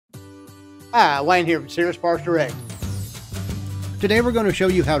Hi, Wayne here from Sears PartsDirect. Today we're going to show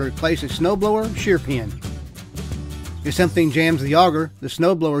you how to replace a snowblower shear pin. If something jams the auger, the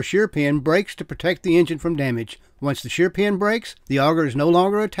snowblower shear pin breaks to protect the engine from damage. Once the shear pin breaks, the auger is no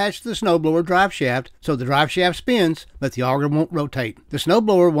longer attached to the snowblower drive shaft, so the drive shaft spins, but the auger won't rotate. The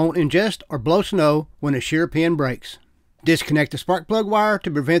snowblower won't ingest or blow snow when a shear pin breaks. Disconnect the spark plug wire to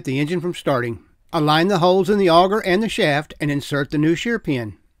prevent the engine from starting. Align the holes in the auger and the shaft and insert the new shear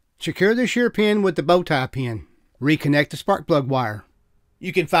pin. Secure the shear pin with the bow tie pin. Reconnect the spark plug wire.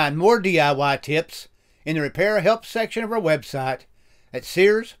 You can find more DIY tips in the repair help section of our website at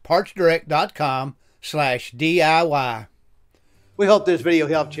SearsPartsDirect.com/DIY. We hope this video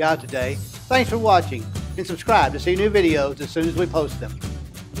helped you out today. Thanks for watching and subscribe to see new videos as soon as we post them.